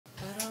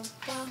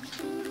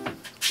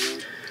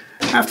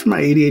After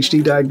my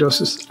ADHD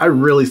diagnosis, I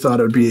really thought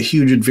it would be a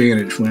huge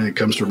advantage when it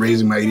comes to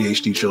raising my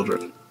ADHD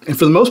children. And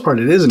for the most part,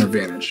 it is an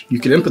advantage. You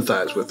could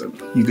empathize with them.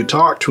 You could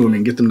talk to them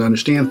and get them to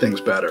understand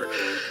things better.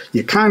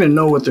 You kind of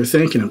know what they're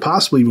thinking and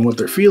possibly even what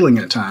they're feeling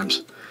at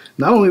times.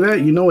 Not only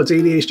that, you know what's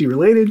ADHD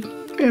related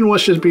and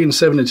what's just being a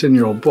 7 to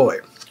 10-year-old boy.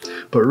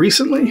 But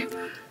recently,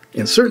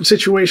 in certain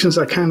situations,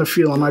 I kind of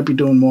feel I might be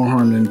doing more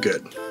harm than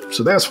good.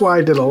 So that's why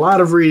I did a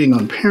lot of reading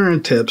on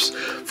parent tips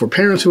for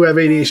parents who have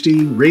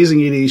ADHD, raising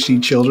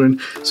ADHD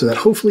children, so that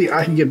hopefully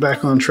I can get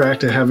back on track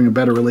to having a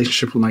better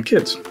relationship with my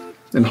kids.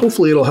 And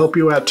hopefully it'll help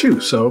you out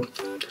too. So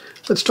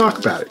let's talk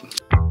about it.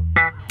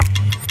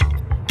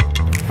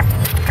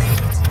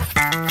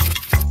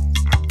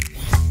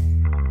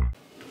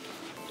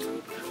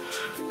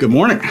 Good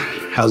morning.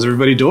 How's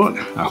everybody doing?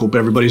 I hope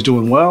everybody's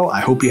doing well. I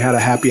hope you had a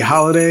happy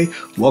holiday.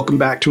 Welcome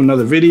back to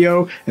another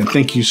video, and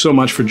thank you so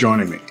much for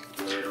joining me.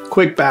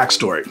 Quick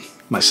backstory.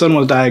 My son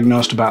was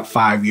diagnosed about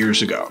 5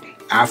 years ago.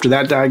 After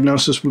that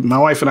diagnosis, my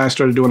wife and I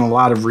started doing a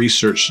lot of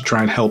research to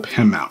try and help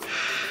him out.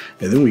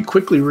 And then we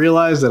quickly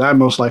realized that I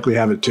most likely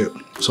have it too.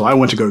 So I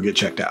went to go get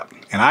checked out,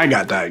 and I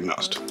got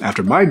diagnosed.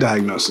 After my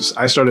diagnosis,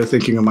 I started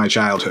thinking of my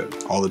childhood,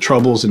 all the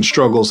troubles and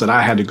struggles that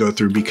I had to go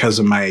through because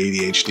of my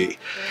ADHD.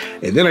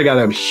 And then I got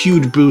a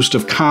huge boost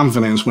of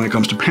confidence when it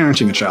comes to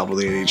parenting a child with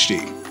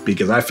ADHD,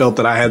 because I felt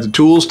that I had the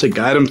tools to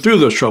guide them through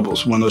those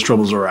troubles when those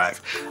troubles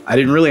arrive. I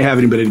didn't really have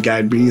anybody to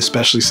guide me,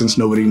 especially since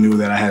nobody knew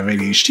that I have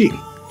ADHD.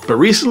 But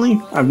recently,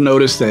 I've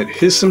noticed that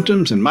his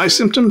symptoms and my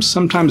symptoms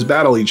sometimes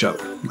battle each other.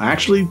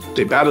 Actually,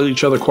 they battle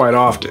each other quite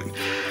often.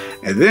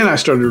 And then I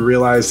started to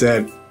realize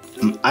that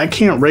I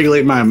can't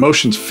regulate my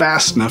emotions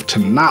fast enough to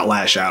not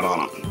lash out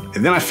on him.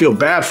 And then I feel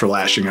bad for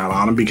lashing out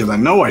on him because I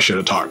know I should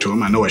have talked to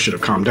him. I know I should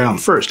have calmed down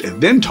first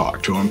and then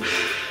talked to him.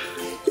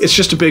 It's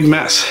just a big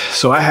mess.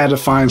 So I had to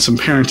find some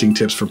parenting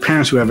tips for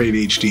parents who have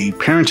ADHD,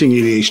 parenting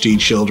ADHD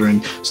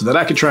children, so that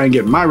I could try and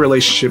get my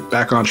relationship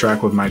back on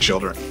track with my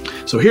children.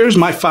 So here's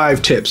my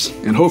 5 tips,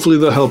 and hopefully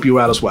they'll help you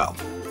out as well.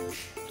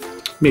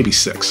 Maybe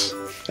 6.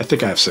 I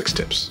think I have 6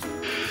 tips.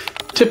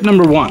 Tip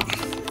number 1,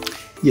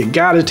 you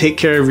gotta take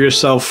care of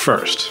yourself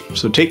first.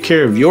 So take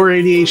care of your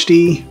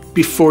ADHD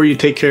before you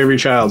take care of your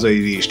child's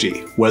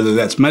ADHD. Whether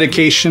that's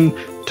medication,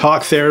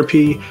 talk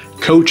therapy,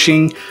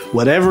 coaching,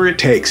 whatever it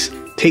takes.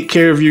 Take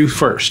care of you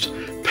first.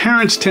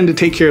 Parents tend to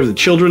take care of the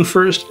children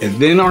first and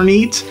then our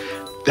needs.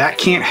 That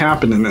can't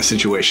happen in this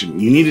situation.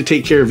 You need to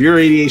take care of your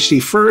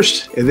ADHD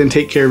first and then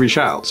take care of your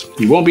child's.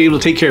 You won't be able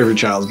to take care of your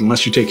child's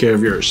unless you take care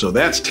of yours. So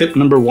that's tip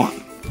number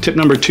 1. Tip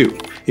number 2,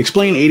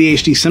 explain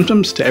ADHD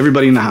symptoms to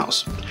everybody in the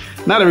house.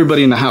 Not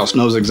everybody in the house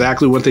knows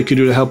exactly what they could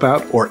do to help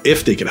out or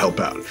if they could help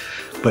out.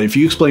 But if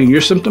you explain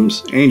your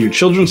symptoms and your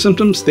children's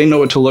symptoms, they know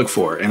what to look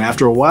for. And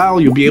after a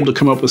while, you'll be able to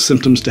come up with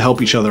symptoms to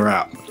help each other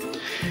out.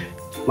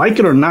 Like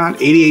it or not,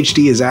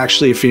 ADHD is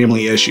actually a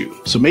family issue,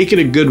 so make it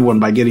a good one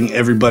by getting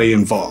everybody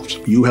involved.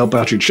 You help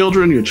out your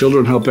children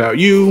help out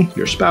you,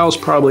 your spouse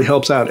probably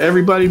helps out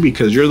everybody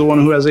because you're the one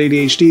who has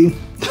ADHD,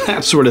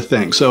 that sort of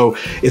thing. So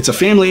it's a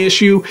family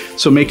issue,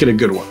 so make it a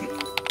good one.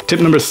 Tip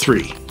number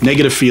 3,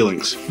 negative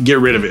feelings. Get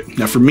rid of it.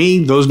 Now for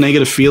me, those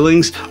negative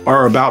feelings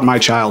are about my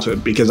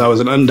childhood because I was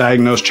an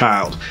undiagnosed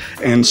child.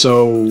 And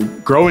so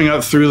growing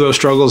up through those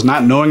struggles,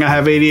 not knowing I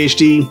have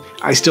ADHD,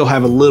 I still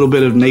have a little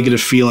bit of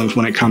negative feelings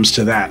when it comes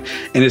to that.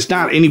 And it's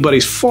not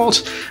anybody's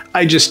fault.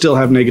 I just still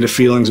have negative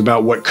feelings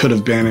about what could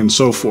have been and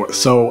so forth.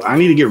 So I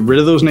need to get rid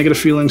of those negative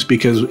feelings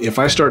because if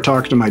I start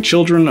talking to my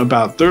children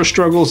about their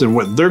struggles and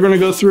what they're going to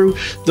go through,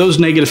 those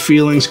negative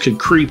feelings could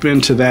creep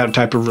into that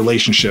type of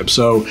relationship.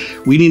 So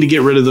we need to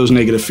get rid of those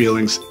negative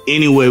feelings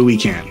any way we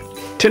can.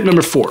 Tip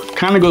number 4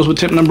 kind of goes with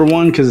tip number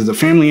 1 because it's a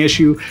family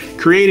issue.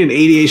 Create an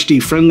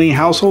ADHD-friendly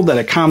household that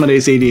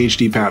accommodates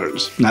ADHD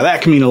patterns. Now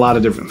that can mean a lot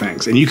of different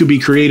things, and you could be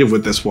creative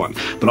with this one,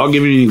 but I'll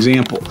give you an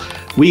example.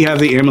 We have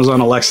the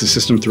Amazon Alexa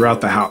system throughout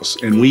the house,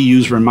 and we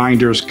use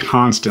reminders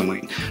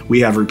constantly. We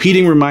have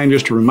repeating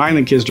reminders to remind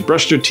the kids to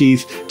brush their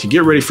teeth, to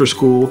get ready for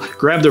school,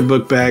 grab their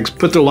book bags,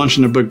 put their lunch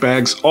in their book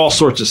bags, all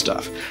sorts of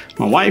stuff.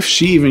 My wife,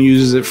 she even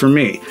uses it for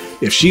me.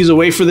 If she's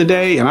away for the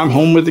day and I'm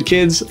home with the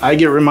kids, I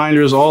get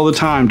reminders all the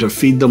time to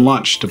feed them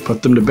lunch, to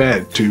put them to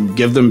bed, to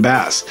give them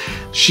baths.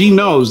 She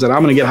knows that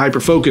I'm going to get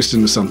hyper-focused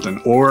into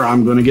something, or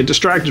I'm going to get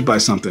distracted by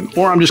something,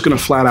 or I'm just going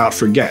to flat out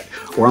forget,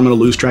 or I'm going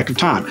to lose track of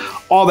time.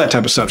 All that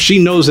type of stuff.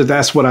 She knows that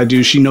that's what I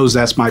do. She knows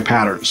that's my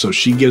pattern. So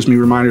she gives me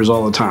reminders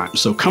all the time.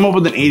 So come up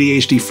with an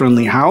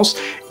ADHD-friendly house.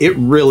 It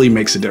really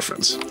makes a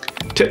difference.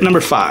 Tip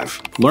number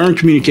 5, learn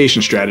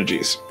communication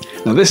strategies.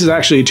 Now this is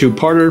actually a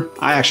 2-parter.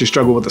 I actually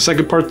struggle with the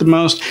second part the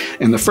most,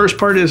 and the first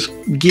part is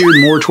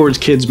geared more towards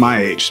kids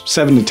my age,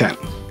 7 to 10.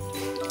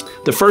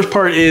 The first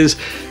part is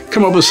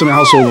come up with some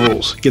household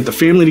rules. Get the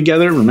family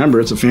together. Remember,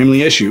 it's a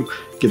family issue.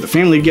 Get the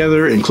family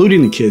together,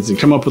 including the kids, and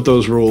come up with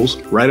those rules.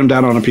 Write them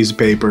down on a piece of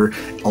paper,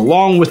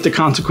 along with the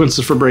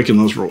consequences for breaking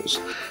those rules.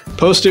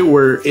 Post it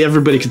where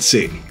everybody can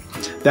see.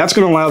 That's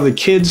going to allow the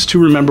kids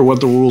to remember what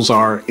the rules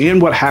are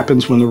and what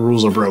happens when the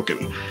rules are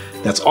broken.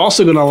 That's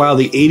also going to allow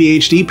the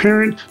ADHD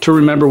parent to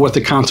remember what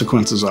the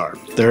consequences are.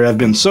 There have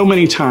been so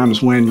many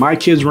times when my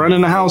kids run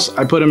in the house,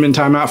 I put them in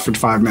timeout for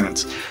 5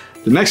 minutes.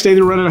 The next day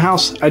they run in the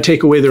house, I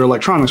take away their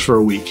electronics for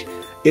a week.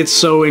 It's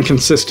so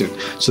inconsistent.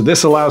 So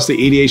this allows the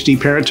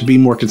ADHD parent to be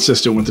more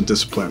consistent with the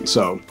discipline.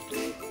 So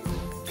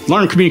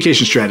learn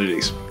communication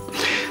strategies.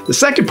 The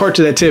second part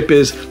to that tip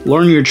is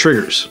learn your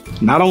triggers.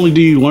 Not only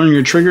do you learn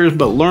your triggers,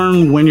 but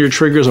learn when your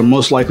triggers are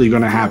most likely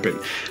going to happen.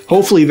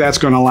 Hopefully that's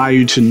going to allow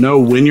you to know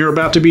when you're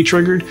about to be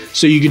triggered,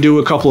 so you could do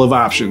a couple of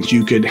options.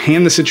 You could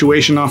hand the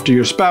situation off to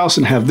your spouse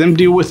and have them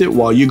deal with it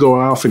while you go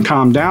off and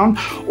calm down,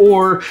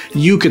 or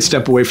you could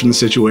step away from the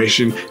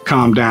situation,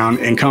 calm down,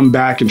 and come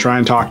back and try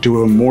and talk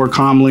to them more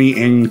calmly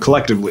and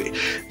collectively.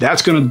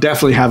 That's going to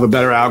definitely have a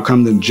better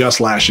outcome than just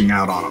lashing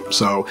out on them.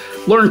 So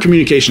learn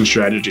communication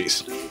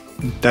strategies.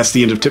 That's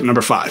the end of tip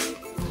number 5.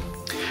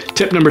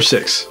 Tip number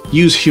 6,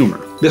 use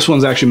humor. This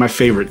one's actually my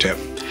favorite tip.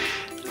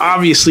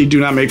 Obviously, do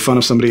not make fun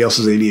of somebody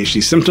else's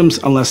ADHD symptoms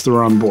unless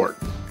they're on board,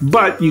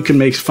 but you can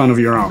make fun of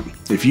your own.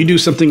 If you do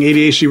something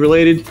ADHD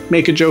related,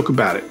 make a joke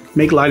about it.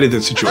 Make light of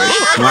the situation,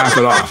 laugh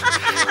it off.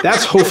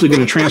 That's hopefully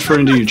going to transfer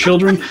into your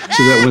children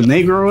so that when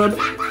they grow up,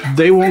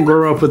 they won't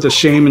grow up with the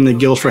shame and the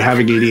guilt for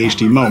having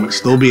ADHD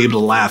moments. They'll be able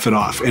to laugh it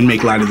off and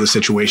make light of the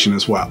situation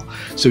as well.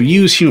 So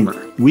use humor.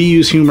 We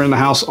use humor in the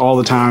house all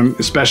the time,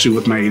 especially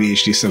with my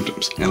ADHD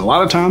symptoms. And a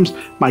lot of times,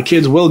 my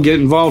kids will get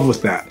involved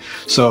with that.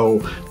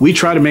 So we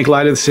try to make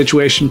light of the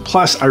situation.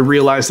 Plus, I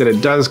realize that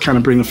it does kind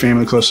of bring the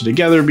family closer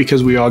together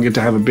because we all get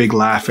to have a big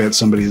laugh at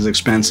somebody's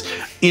expense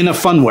in a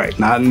fun way,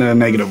 not in a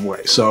negative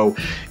way. So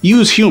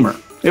use humor.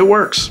 It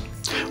works.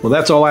 Well,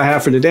 that's all I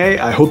have for today.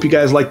 I hope you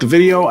guys liked the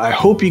video. I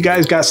hope you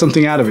guys got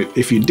something out of it.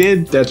 If you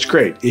did, that's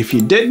great. If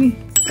you didn't,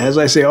 as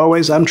I say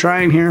always, I'm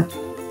trying here.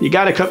 You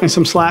got to cut me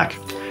some slack.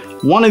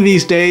 One of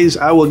these days,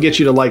 I will get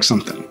you to like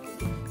something.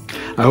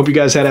 I hope you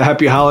guys had a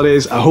happy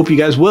holidays. I hope you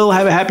guys will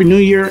have a happy new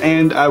year,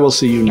 and I will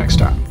see you next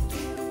time.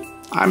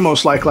 I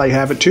most likely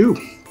have it too.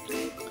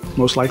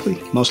 Most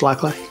likely,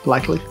 likely.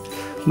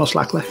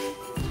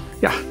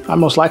 Yeah, I'm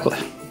most likely.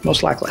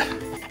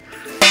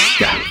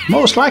 Yeah,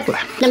 most likely.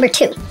 Number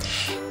 2.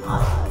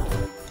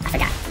 I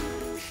forgot.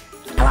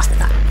 I lost the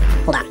thought.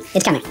 Hold on.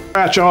 It's coming.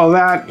 Scratch all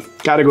that.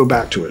 Got to go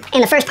back to it.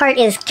 And the first part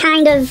is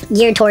kind of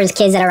geared towards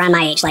kids that are around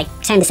my age, like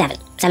 10 to 7,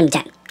 7 to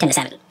 10, 10 to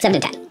 7,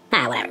 7 to 10.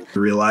 Whatever. I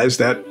realized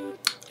that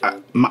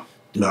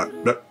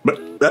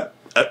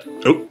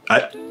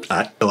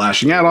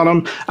lashing out on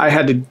them.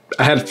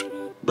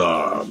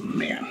 Oh,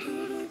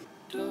 man.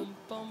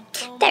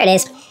 There it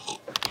is.